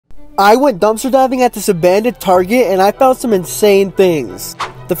I went dumpster diving at this abandoned Target and I found some insane things.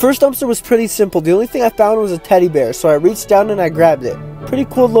 The first dumpster was pretty simple. The only thing I found was a teddy bear, so I reached down and I grabbed it. Pretty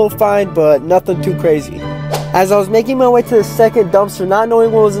cool little find, but nothing too crazy. As I was making my way to the second dumpster, not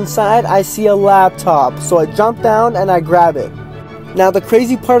knowing what was inside, I see a laptop, so I jump down and I grab it. Now the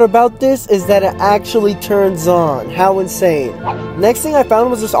crazy part about this is that it actually turns on. How insane. Next thing I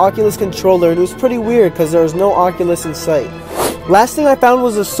found was this Oculus controller, and it was pretty weird because there was no Oculus in sight. Last thing I found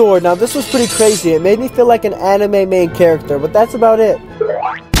was a sword. Now this was pretty crazy. It made me feel like an anime main character, but that's about it.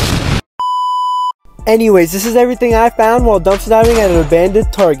 Anyways, this is everything I found while dumpster diving at an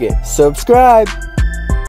abandoned Target. Subscribe!